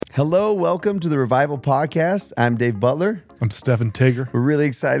Hello, welcome to the Revival Podcast. I'm Dave Butler. I'm Stephan Taeger. We're really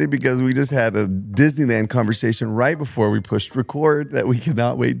excited because we just had a Disneyland conversation right before we pushed record that we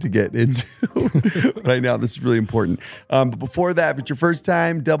cannot wait to get into right now. This is really important. But before that, if it's your first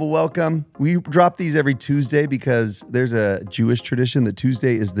time, double welcome. We drop these every Tuesday because there's a Jewish tradition that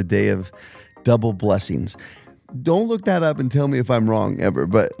Tuesday is the day of double blessings. Don't look that up and tell me if I'm wrong ever,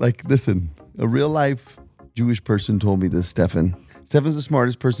 but listen, a real life Jewish person told me this, Stephan. Stephan's the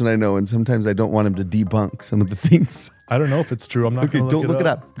smartest person I know, and sometimes I don't want him to debunk some of the things. I don't know if it's true. I'm not going to don't look it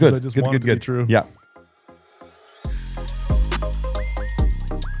up. Good. I just want it to be true. Yeah.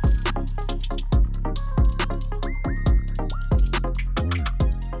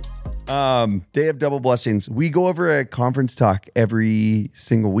 Day of double blessings. We go over a conference talk every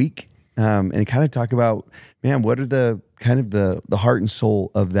single week, and kind of talk about, man, what are the kind of the heart and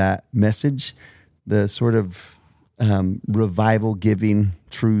soul of that message, the sort of revival giving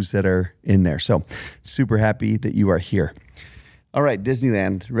truths that are in there. So super happy that you are here. All right,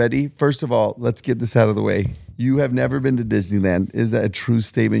 Disneyland, ready? First of all, let's get this out of the way. You have never been to Disneyland. Is that a true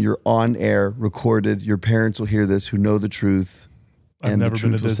statement? You're on air, recorded. Your parents will hear this who know the truth. I've never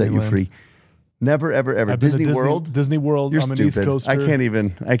been to Disneyland. Will set you free. Never, ever, ever. Disney World? Disney World. You're I'm stupid. an East Coaster. I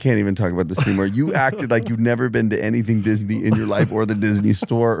can't even talk about this anymore. You acted like you've never been to anything Disney in your life or the Disney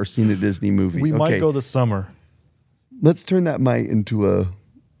store or seen a Disney movie. We might go this summer. Let's turn that might into a...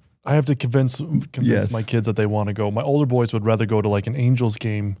 I have to convince my kids that they want to go. My older boys would rather go to like an Angels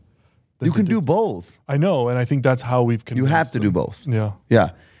game. You can do both. I know, and I think that's how we've convinced You have to them. do both. Yeah.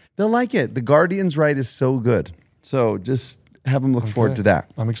 Yeah. They'll like it. The Guardians ride is so good. So just have them look forward to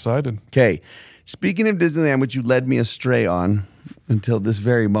that. I'm excited. Okay. Speaking of Disneyland, which you led me astray on until this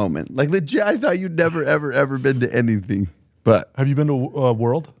very moment. Like legit, I thought you'd never, ever, ever been to anything. But have you been to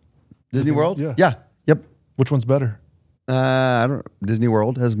World? Disney World? Yeah. Yeah. Yep. Which one's better? I don't. Disney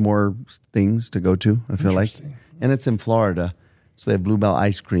World has more things to go to, I feel like. And it's in Florida. So they have Bluebell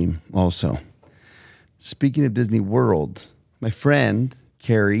ice cream also. Speaking of Disney World, my friend,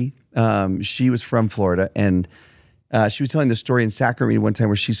 Carrie, she was from Florida, and she was telling the story in Sacramento one time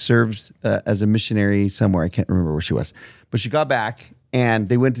where she served as a missionary somewhere. I can't remember where she was. But she got back, and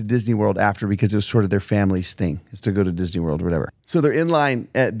they went to Disney World after because it was sort of their family's thing, is to go to Disney World or whatever. So they're in line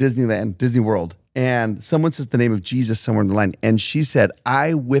at Disneyland, Disney World, and someone says the name of Jesus somewhere in the line. And she said,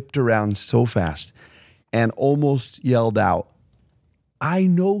 I whipped around so fast and almost yelled out, I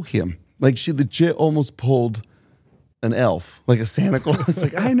know him. Like she legit almost pulled an elf, like a Santa Claus.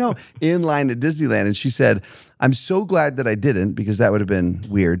 Like, I know, in line at Disneyland. And she said, I'm so glad that I didn't, because that would have been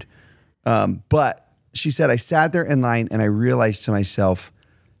weird. But she said, I sat there in line and I realized to myself,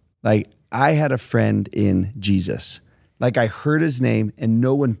 like, I had a friend in Jesus. Like, I heard his name and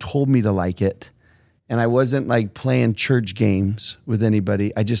no one told me to like it. And I wasn't like playing church games with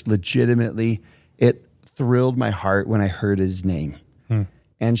anybody. I just legitimately, it thrilled my heart when I heard his name.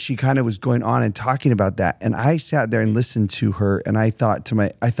 And she kind of was going on and talking about that. And I sat there and listened to her. And I thought,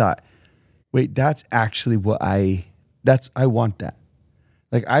 wait, that's actually what I want that.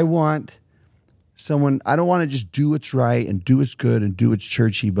 Like, I want someone, I don't want to just do what's right and do what's good and do what's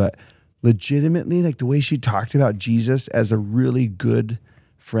churchy, but legitimately, like the way she talked about Jesus as a really good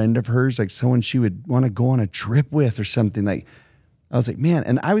friend of hers, like someone she would want to go on a trip with or something. Like, I was like, man.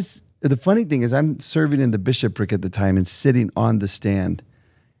 And the funny thing is I'm serving in the bishopric at the time and sitting on the stand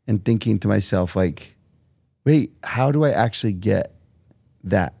and thinking to myself, like, wait, how do I actually get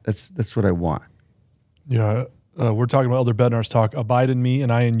that? That's what I want. Yeah. We're talking about Elder Bednar's talk, Abide in me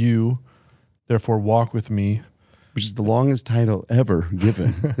and I in you, therefore walk with me. Which is the longest title ever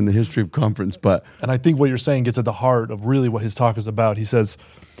given in the history of conference. And I think what you're saying gets at the heart of really what his talk is about. He says,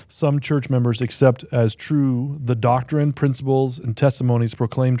 some church members accept as true the doctrine, principles, and testimonies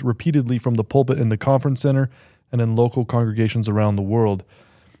proclaimed repeatedly from the pulpit in the conference center and in local congregations around the world.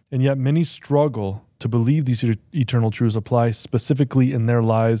 And yet many struggle to believe these eternal truths apply specifically in their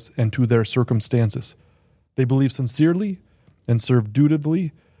lives and to their circumstances. They believe sincerely and serve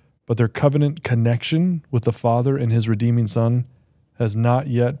dutifully, but their covenant connection with the Father and his redeeming Son has not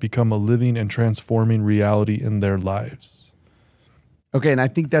yet become a living and transforming reality in their lives. Okay, and I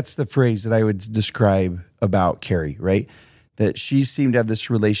think that's the phrase that I would describe about Carrie, right? That she seemed to have this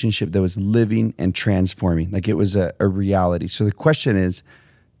relationship that was living and transforming, like it was a reality. So the question is,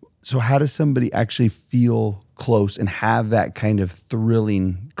 so how does somebody actually feel close and have that kind of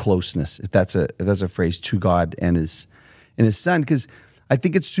thrilling closeness, if that's a phrase, to God and his Son? Because I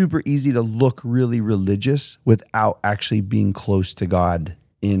think it's super easy to look really religious without actually being close to God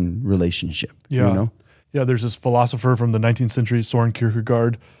in relationship. Yeah. You know? Yeah, there's this philosopher from the 19th century, Soren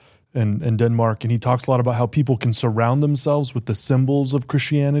Kierkegaard, in Denmark, and he talks a lot about how people can surround themselves with the symbols of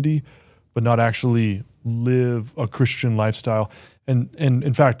Christianity, but not actually live a Christian lifestyle. And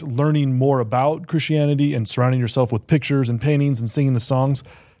in fact, learning more about Christianity and surrounding yourself with pictures and paintings and singing the songs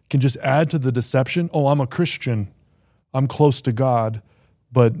can just add to the deception. Oh, I'm a Christian, I'm close to God,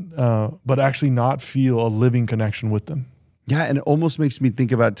 but actually not feel a living connection with them. Yeah, and it almost makes me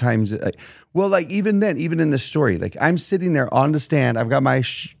think about times, even then, even in this story, like I'm sitting there on the stand, I've got my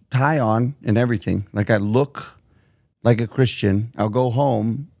tie on and everything, like I look like a Christian. I'll go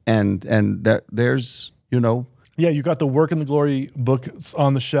home and there's, Yeah, you got the Work and the Glory book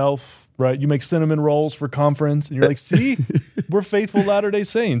on the shelf, right? You make cinnamon rolls for conference, and you're like, see, we're faithful Latter-day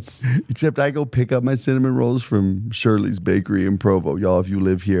Saints. Except I go pick up my cinnamon rolls from Shirley's Bakery in Provo. Y'all, if you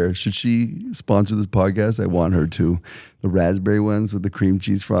live here, should she sponsor this podcast? I want her to. The raspberry ones with the cream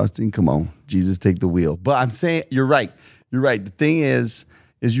cheese frosting. Come on, Jesus, take the wheel. But I'm saying, you're right. You're right. The thing is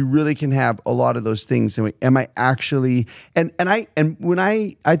you really can have a lot of those things. And am I actually, and when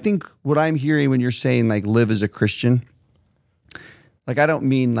I think what I'm hearing when you're saying like live as a Christian, like I don't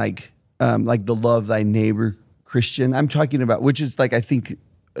mean like the love thy neighbor Christian. I'm talking about, which is like, I think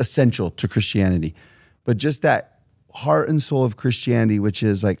essential to Christianity, but just that heart and soul of Christianity, which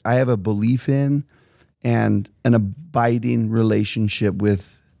is like, I have a belief in and an abiding relationship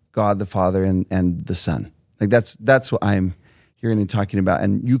with God, the Father and the Son. Like that's what I'm hearing and talking about.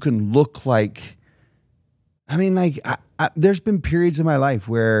 And you can look like, there's been periods in my life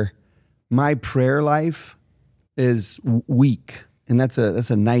where my prayer life is weak. And that's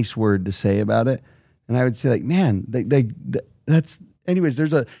a nice word to say about it. And I would say like, man, that's, anyways,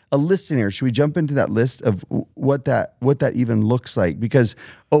 there's a list in here. Should we jump into that list of what that even looks like? Because,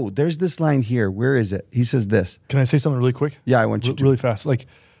 there's this line here. Where is it? He says this. Can I say something really quick? Yeah, I want you to. Really fast. Like,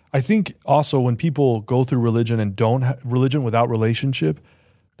 I think also when people go through religion and don't religion without relationship,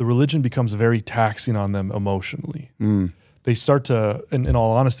 the religion becomes very taxing on them emotionally. They start to, in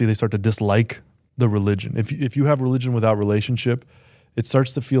all honesty, they start to dislike the religion. If you have religion without relationship, it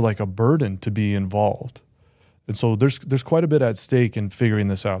starts to feel like a burden to be involved. And so there's quite a bit at stake in figuring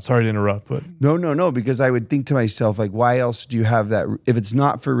this out. Sorry to interrupt, but no, because I would think to myself, like, why else do you have that? If it's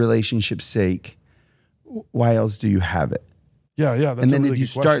not for relationship's sake, why else do you have it? Yeah, that's and then a really if you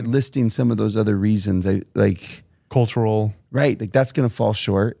good start question. listing some of those other reasons, Cultural, right? Like that's going to fall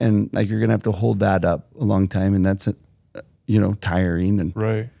short, and like you're going to have to hold that up a long time, and that's tiring. And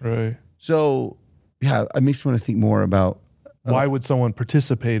right. So yeah, it makes me want to think more about why would someone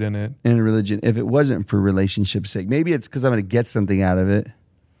participate in it in a religion if it wasn't for relationship's sake. Maybe it's because I'm going to get something out of it.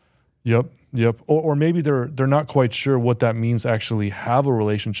 Yep. Or maybe they're not quite sure what that means to actually have a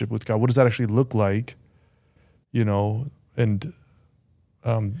relationship with God. What does that actually look like? And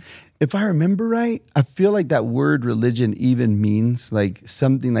if I remember right, I feel like that word religion even means like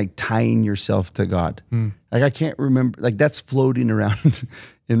something like tying yourself to God. Like I can't remember, like that's floating around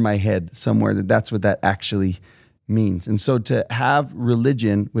in my head somewhere that's what that actually means. And so to have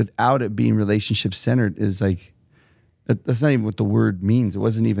religion without it being relationship centered is like, that's not even what the word means. It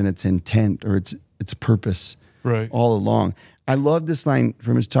wasn't even its intent or its purpose right. all along. I love this line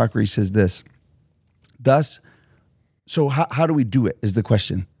from his talk where he says this, so how do we do it is the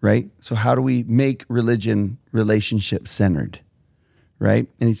question, right? So how do we make religion relationship centered, right?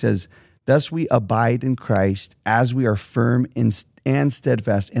 And he says, thus we abide in Christ as we are firm and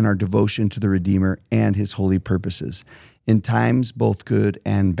steadfast in our devotion to the Redeemer and his holy purposes in times both good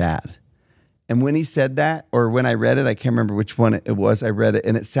and bad. And when he said that, or when I read it, I can't remember which one it was. I read it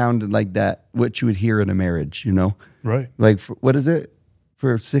and it sounded like that, what you would hear in a marriage, Right. Like, what is it?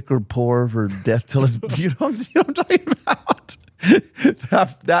 For sick or poor, for death till us. You know what I'm talking about?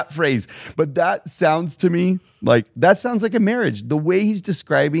 that phrase. But that sounds to me like a marriage. The way he's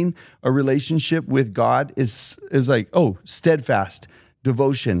describing a relationship with God is like, steadfast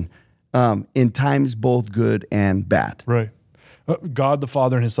devotion in times both good and bad. Right. God the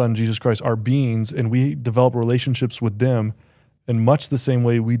Father and his Son, Jesus Christ, are beings, and we develop relationships with them in much the same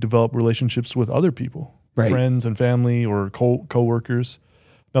way we develop relationships with other people, right. Friends and family or co-workers.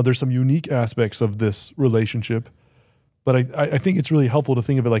 Now, there's some unique aspects of this relationship, but I think it's really helpful to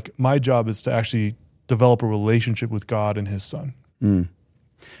think of it like my job is to actually develop a relationship with God and his Son.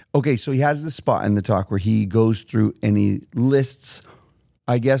 Okay, so he has this spot in the talk where he goes through and he lists,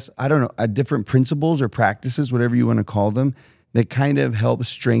 I guess, I don't know, different principles or practices, whatever you want to call them, that kind of help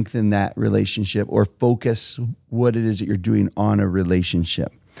strengthen that relationship or focus what it is that you're doing on a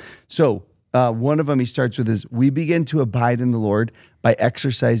relationship. So one of them he starts with is, we begin to abide in the Lord by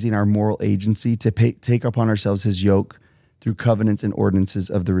exercising our moral agency to take upon ourselves his yoke through covenants and ordinances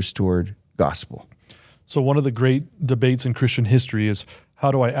of the restored gospel. So one of the great debates in Christian history is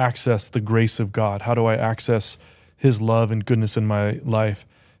how do I access the grace of God? How do I access his love and goodness in my life?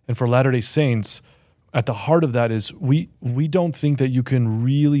 And for Latter-day Saints, at the heart of that is we don't think that you can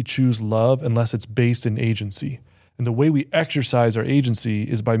really choose love unless it's based in agency. And the way we exercise our agency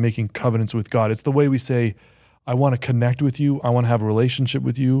is by making covenants with God. It's the way we say, I want to connect with you. I want to have a relationship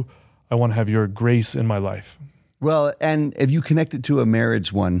with you. I want to have your grace in my life. Well, and if you connect it to a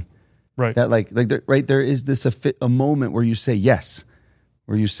marriage one, right? That there is this a moment where you say yes,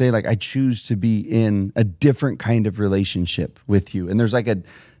 where you say like, I choose to be in a different kind of relationship with you. And there's like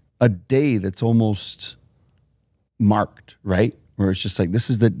a day that's almost marked, right? Where it's just like, this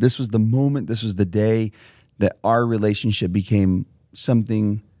was the moment, this was the day that our relationship became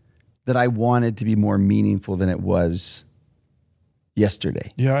something that I wanted to be more meaningful than it was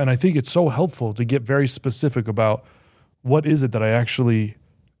yesterday. Yeah, and I think it's so helpful to get very specific about what is it that I actually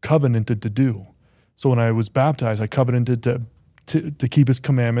covenanted to do. So when I was baptized, I covenanted to keep his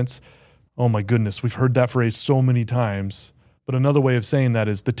commandments. Oh my goodness, we've heard that phrase so many times. But another way of saying that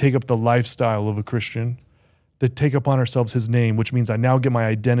is to take up the lifestyle of a Christian, to take upon ourselves his name, which means I now get my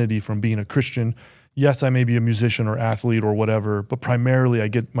identity from being a Christian. Yes, I may be a musician or athlete or whatever, but primarily I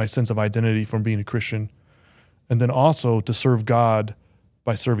get my sense of identity from being a Christian. And then also to serve God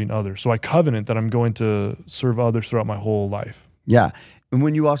by serving others. So I covenant that I'm going to serve others throughout my whole life. Yeah. And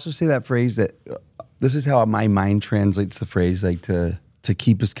when you also say that phrase, that this is how my mind translates the phrase, like to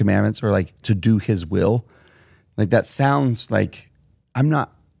keep his commandments or like to do his will. Like that sounds like I'm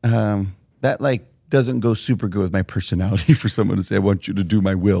not, that like doesn't go super good with my personality for someone to say, I want you to do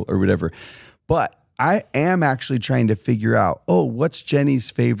my will or whatever. But I am actually trying to figure out, what's Jenny's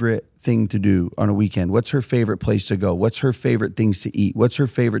favorite thing to do on a weekend? What's her favorite place to go? What's her favorite things to eat? What's her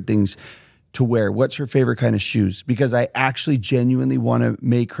favorite things to wear? What's her favorite kind of shoes? Because I actually genuinely want to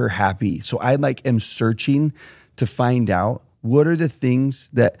make her happy. So I am searching to find out what are the things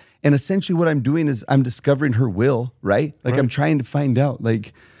that, and essentially what I'm doing is I'm discovering her will, right? Like I'm trying to find out,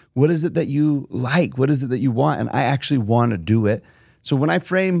 like, what is it that you like? What is it that you want? And I actually want to do it. So when I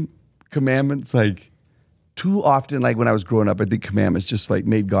frame commandments, like too often, like when I was growing up, I think commandments just like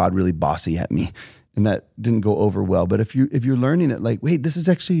made God really bossy at me, and that didn't go over well. But if you're learning it, like, wait, this is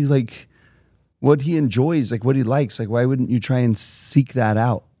actually like what he enjoys, like what he likes, like why wouldn't you try and seek that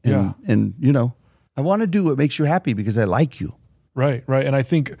out? And I want to do what makes you happy because I like you. Right. And I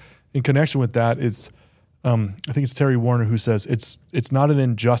think in connection with that is, I think it's Terry Warner who says it's not an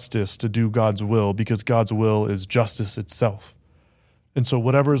injustice to do God's will because God's will is justice itself. And so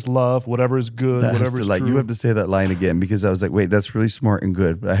whatever is love, whatever is good, whatever is true. You have to say that line again because I was like, wait, that's really smart and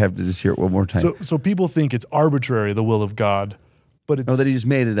good, but I have to just hear it one more time. So people think it's arbitrary, the will of God, but it's... that he just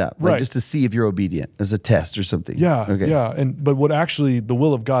made it up, right? Like just to see if you're obedient as a test or something. Yeah, okay. Yeah. But what actually the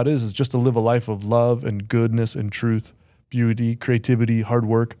will of God is just to live a life of love and goodness and truth, beauty, creativity, hard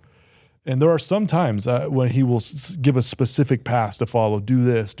work. And there are some times when he will give us specific paths to follow, do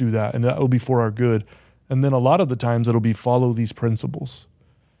this, do that, and that will be for our good. And then a lot of the times it'll be follow these principles.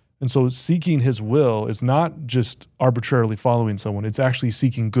 And so seeking his will is not just arbitrarily following someone. It's actually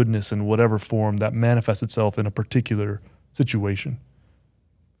seeking goodness in whatever form that manifests itself in a particular situation.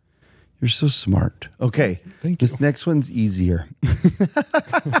 You're so smart. Okay. Thank you. This next one's easier.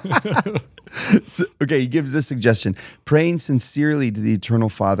 He gives this suggestion. Praying sincerely to the eternal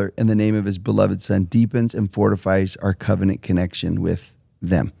Father in the name of his beloved Son deepens and fortifies our covenant connection with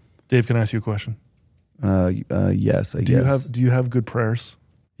them. Dave, can I ask you a question? Yes, I guess. Do you have good prayers?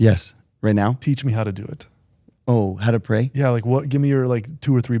 Yes. Right now? Teach me how to do it. Oh, how to pray? Yeah, like what? Give me your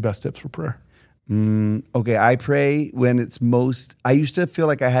 2 or 3 best tips for prayer. Okay, I pray when it's most... I used to feel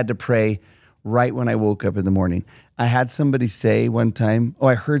like I had to pray right when I woke up in the morning. I had somebody say one time,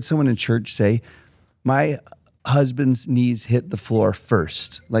 I heard someone in church say, my husband's knees hit the floor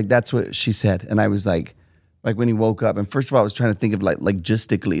first. Like that's what she said. And I was like when he woke up, and first of all, I was trying to think of like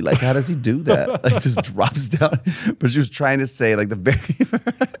logistically, like how does he do that? Like just drops down. But she was trying to say like the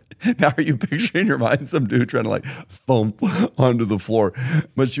very, now are you picturing in your mind some dude trying to like thump onto the floor?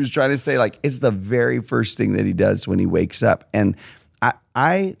 But she was trying to say like, it's the very first thing that he does when he wakes up. And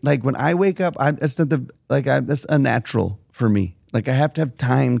I like when I wake up, that's unnatural for me. Like I have to have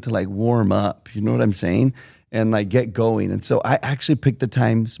time to like warm up. You know what I'm saying? And like get going. And so I actually pick the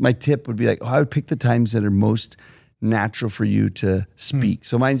times. My tip would be like, I would pick the times that are most natural for you to speak.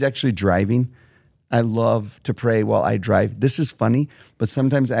 So mine's actually driving. I love to pray while I drive. This is funny, but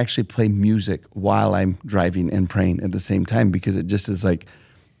sometimes I actually play music while I'm driving and praying at the same time because it just is like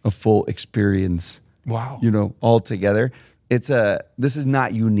a full experience. Wow. All together. This is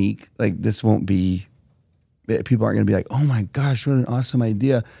not unique. Like this won't be, people aren't going to be like, oh my gosh, what an awesome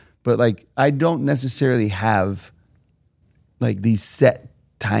idea. But like, I don't necessarily have like these set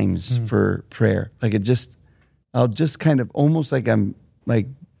times for prayer. Like I'll just kind of almost like I'm like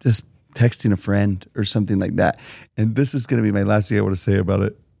just texting a friend or something like that. And this is going to be my last thing I want to say about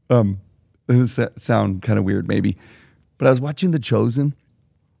it. This sound kind of weird maybe, but I was watching The Chosen,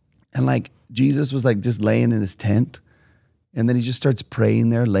 and like Jesus was like just laying in his tent, and then he just starts praying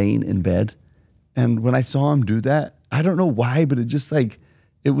there, laying in bed. And when I saw him do that, I don't know why, but it just like,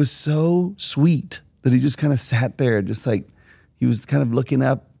 it was so sweet that he just kind of sat there, just like he was kind of looking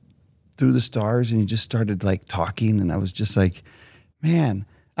up through the stars, and he just started like talking. And I was just like, man,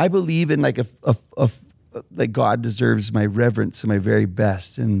 I believe in like like God deserves my reverence and my very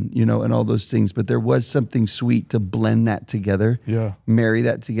best, and and all those things. But there was something sweet to blend that together, marry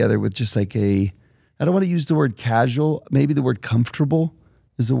that together with just like I don't want to use the word casual, maybe the word comfortable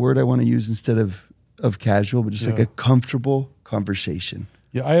is the word I want to use instead of casual, but just like a comfortable conversation.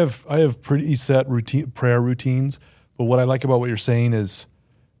 Yeah, I have pretty set prayer routines, but what I like about what you're saying is,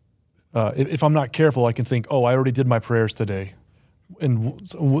 if I'm not careful, I can think, oh, I already did my prayers today. And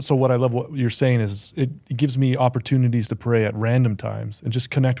so what I love what you're saying is it gives me opportunities to pray at random times and just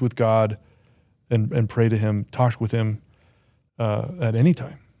connect with God and pray to him, talk with him at any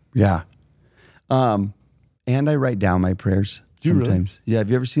time. Yeah. And I write down my prayers sometimes. Really? Yeah. Have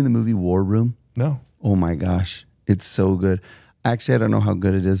you ever seen the movie War Room? No. Oh my gosh. It's so good. Actually, I don't know how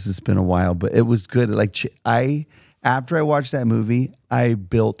good it is. It's been a while, but it was good. Like after I watched that movie, I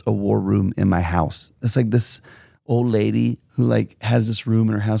built a war room in my house. It's like this old lady who like has this room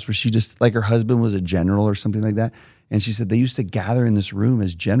in her house where she just like her husband was a general or something like that. And she said they used to gather in this room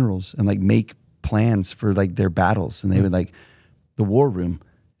as generals and like make plans for like their battles. And they would like the war room.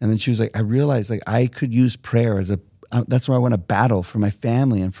 And then she was like, I realized like I could use prayer as that's where I want to battle for my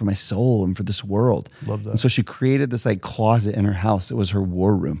family and for my soul and for this world. Love that. And so she created this like closet in her house. It was her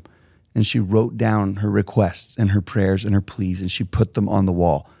war room. And she wrote down her requests and her prayers and her pleas, and she put them on the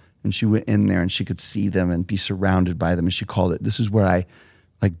wall. And she went in there and she could see them and be surrounded by them. And she called it, this is where I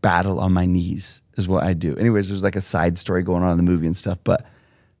like battle on my knees is what I do. Anyways, there's like a side story going on in the movie and stuff. But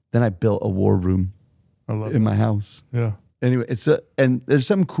then I built a war room in my house. Yeah. Anyway, and there's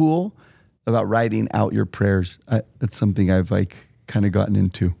something cool about writing out your prayers. That's something I've like kind of gotten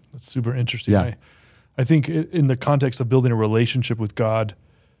into. That's super interesting. Yeah. I think in the context of building a relationship with God,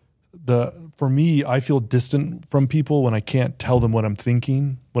 for me, I feel distant from people when I can't tell them what I'm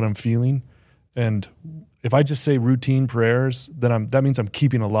thinking, what I'm feeling. And if I just say routine prayers, then that means I'm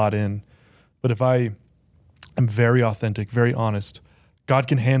keeping a lot in. But if I am very authentic, very honest, God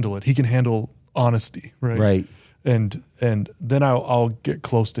can handle it. He can handle honesty, right? Right. And then I'll get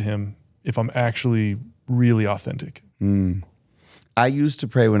close to him if I'm actually really authentic. I used to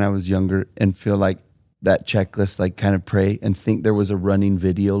pray when I was younger and feel like that checklist, like kind of pray and think there was a running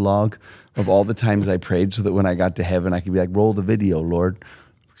video log of all the times I prayed so that when I got to heaven, I could be like, roll the video, Lord.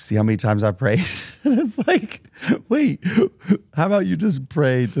 See how many times I prayed? And it's like, wait, how about you just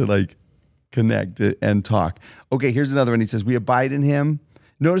pray to like connect and talk? Okay, here's another one. He says, we abide in him.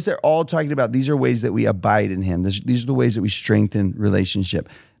 Notice they're all talking about these are ways that we abide in him. These are the ways that we strengthen relationship.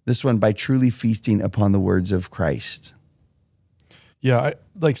 This one, by truly feasting upon the words of Christ. Yeah,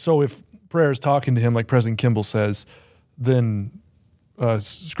 so if prayer is talking to him, like President Kimball says, then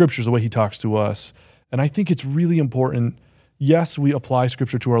Scripture is the way he talks to us. And I think it's really important. Yes, we apply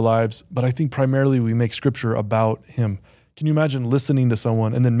Scripture to our lives, but I think primarily we make Scripture about him. Can you imagine listening to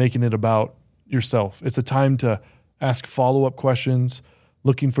someone and then making it about yourself? It's a time to ask follow-up questions,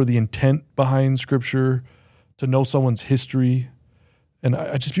 looking for the intent behind Scripture, to know someone's history. And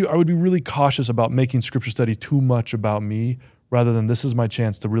I would be really cautious about making Scripture study too much about me, rather than this is my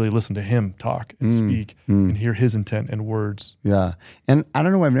chance to really listen to him talk and speak and hear his intent and words. Yeah. And I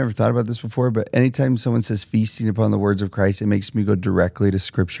don't know why I've never thought about this before, but anytime someone says feasting upon the words of Christ, it makes me go directly to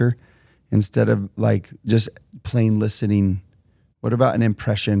Scripture instead of like just plain listening. What about an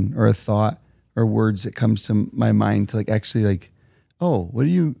impression or a thought or words that comes to my mind to like actually like,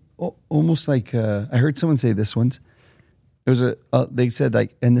 almost like, I heard someone say this once. It was they said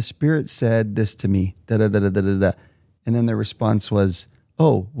like, and the Spirit said this to me, da-da-da-da-da-da. And then their response was,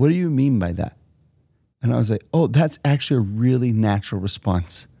 oh, what do you mean by that? And I was like, oh, that's actually a really natural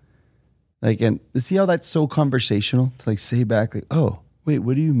response. Like, and see how that's so conversational to like say back, like, oh, wait,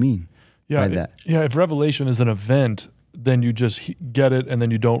 what do you mean by that? Yeah, if revelation is an event, then you just get it and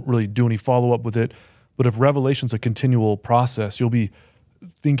then you don't really do any follow-up with it. But if revelation's a continual process, you'll be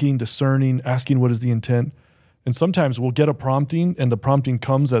thinking, discerning, asking what is the intent. And sometimes we'll get a prompting and the prompting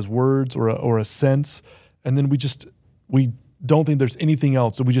comes as words or a sense. And then we don't think there's anything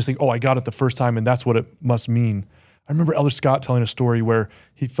else. So we just think, oh, I got it the first time and that's what it must mean. I remember Elder Scott telling a story where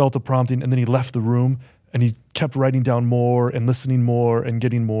he felt a prompting and then he left the room And he kept writing down more and listening more and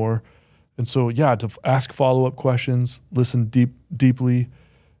getting more. And so, yeah, to ask follow-up questions, listen deeply,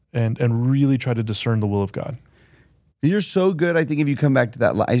 and really try to discern the will of God. You're so good. I think if you come back to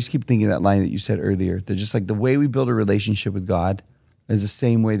that, I just keep thinking of that line that you said earlier. That just like the way we build a relationship with God is the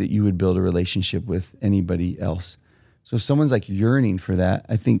same way that you would build a relationship with anybody else. So if someone's like yearning for that,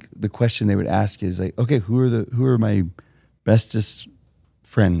 I think the question they would ask is like, okay, who are my bestest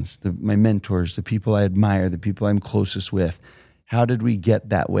friends, my mentors, the people I admire, the people I'm closest with? How did we get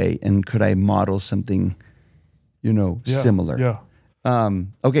that way? And could I model something, similar? Yeah.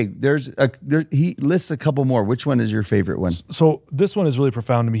 Okay, he lists a couple more. Which one is your favorite one? So this one is really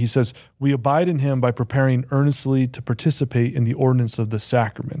profound to me. He says, we abide in him by preparing earnestly to participate in the ordinance of the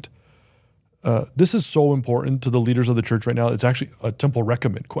sacrament. This is so important to the leaders of the church right now. It's actually a temple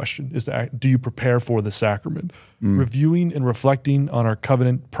recommend question. Do you prepare for the sacrament? Reviewing and reflecting on our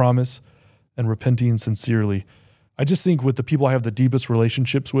covenant promise and repenting sincerely. I just think with the people I have the deepest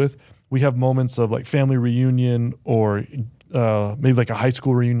relationships with, we have moments of like family reunion or maybe like a high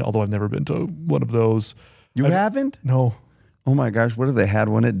school reunion, although I've never been to one of those. You haven't? No. Oh my gosh, what if they had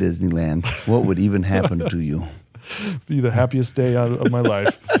one at Disneyland? What would even happen to you? Be the happiest day of my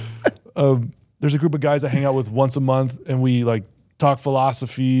life. There's a group of guys I hang out with once a month, and we like talk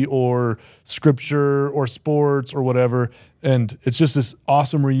philosophy or scripture or sports or whatever. And it's just this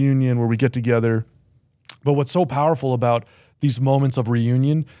awesome reunion where we get together. But what's so powerful about these moments of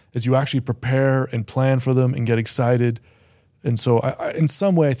reunion is you actually prepare and plan for them and get excited. And so in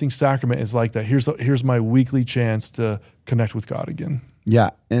some way, I think sacrament is like that. Here's my weekly chance to connect with God again.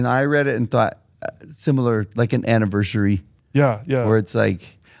 Yeah. And I read it and thought similar, like an anniversary. Yeah. Where it's like,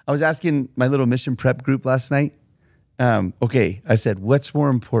 I was asking my little mission prep group last night. I said, what's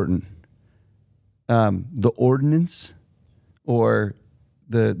more important? The ordinance or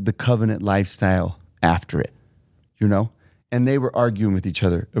the covenant lifestyle after it, And they were arguing with each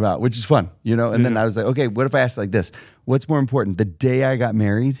other about, which is fun, And then I was like, okay, what if I asked like this? What's more important, the day I got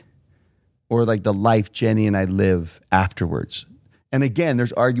married or like the life Jenny and I live afterwards? And again,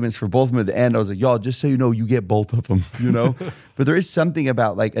 there's arguments for both of them at the end. I was like, y'all, just so you know, you get both of them, But there is something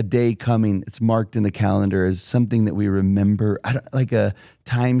about like a day coming, it's marked in the calendar as something that we remember, like a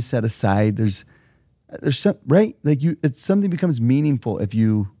time set aside. There's some, right? Like it's something becomes meaningful if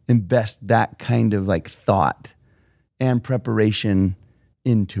you invest that kind of like thought and preparation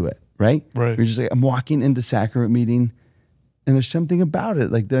into it, right? Right. You're just like, I'm walking into sacrament meeting and there's something about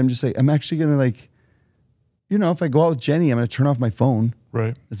it. Like, I'm just like, I'm actually going to like, if I go out with Jenny, I'm going to turn off my phone.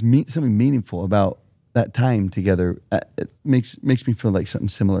 Right. It's something meaningful about that time together. It makes me feel like something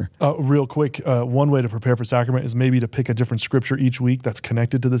similar. Real quick, one way to prepare for sacrament is maybe to pick a different scripture each week that's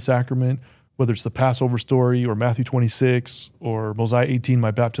connected to the sacrament, whether it's the Passover story or Matthew 26 or Mosiah 18,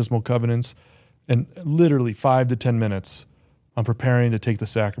 my baptismal covenants, and literally 5 to 10 minutes on preparing to take the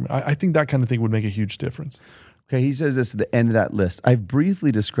sacrament. I think that kind of thing would make a huge difference. Okay, he says this at the end of that list. I've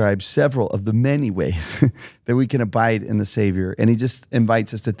briefly described several of the many ways that we can abide in the Savior, and he just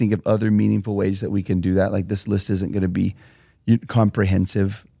invites us to think of other meaningful ways that we can do that. Like this list isn't going to be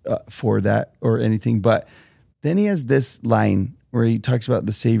comprehensive for that or anything, but then he has this line where he talks about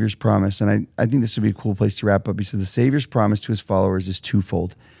the Savior's promise, and I think this would be a cool place to wrap up. He said the Savior's promise to his followers is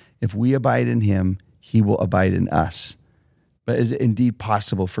twofold. If we abide in him, he will abide in us. But is it indeed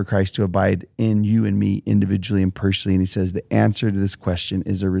possible for Christ to abide in you and me individually and personally? And he says the answer to this question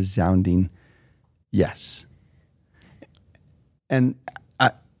is a resounding yes. And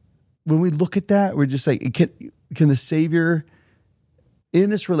when we look at that, we're just like, can the Savior, in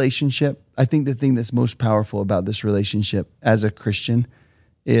this relationship, I think the thing that's most powerful about this relationship as a Christian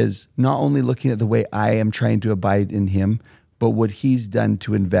is not only looking at the way I am trying to abide in him, but what he's done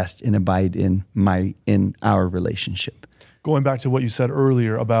to invest and abide in our relationship. Going back to what you said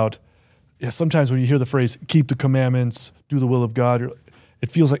earlier about, sometimes when you hear the phrase, keep the commandments, do the will of God,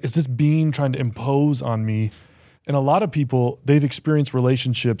 it feels like, is this being trying to impose on me? And a lot of people, they've experienced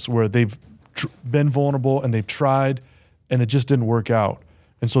relationships where they've been vulnerable and they've tried and it just didn't work out.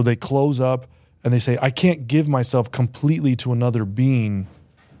 And so they close up and they say, I can't give myself completely to another being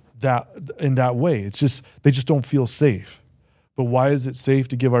in that way. It's just, they just don't feel safe. But why is it safe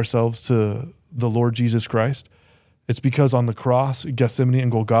to give ourselves to the Lord Jesus Christ? It's because on the cross, Gethsemane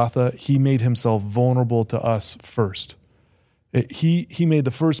and Golgotha, he made himself vulnerable to us first. He made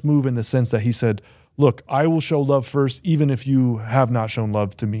the first move in the sense that he said, look, I will show love first, even if you have not shown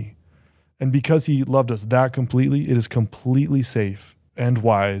love to me. And because he loved us that completely, it is completely safe and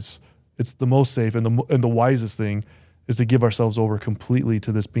wise. It's the most safe and the wisest thing is to give ourselves over completely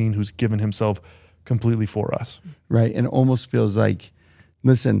to this being who's given himself completely for us. Right. And it almost feels like,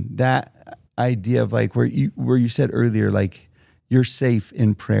 listen, that idea of like where you said earlier, like you're safe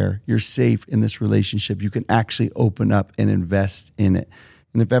in prayer, you're safe in this relationship. You can actually open up and invest in it.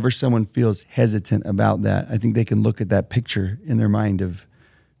 And if ever someone feels hesitant about that, I think they can look at that picture in their mind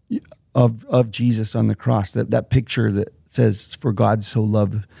of Jesus on the cross, that picture that says, for God so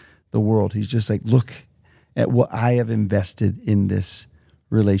loved the world. He's just like, look at what I have invested in this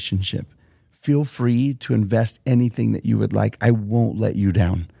relationship. Feel free to invest anything that you would like. I won't let you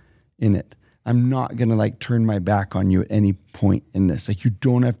down in it. I'm not going to like turn my back on you at any point in this. Like, you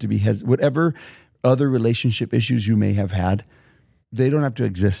don't have to be whatever other relationship issues you may have had, they don't have to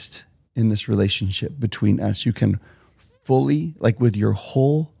exist in this relationship between us. You can fully, like with your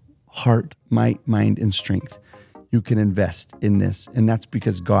whole heart, might, mind, and strength, you can invest in this. And that's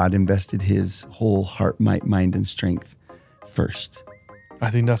because God invested his whole heart, might, mind, and strength first. I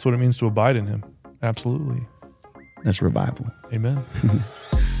think that's what it means to abide in him. Absolutely. That's revival. Amen.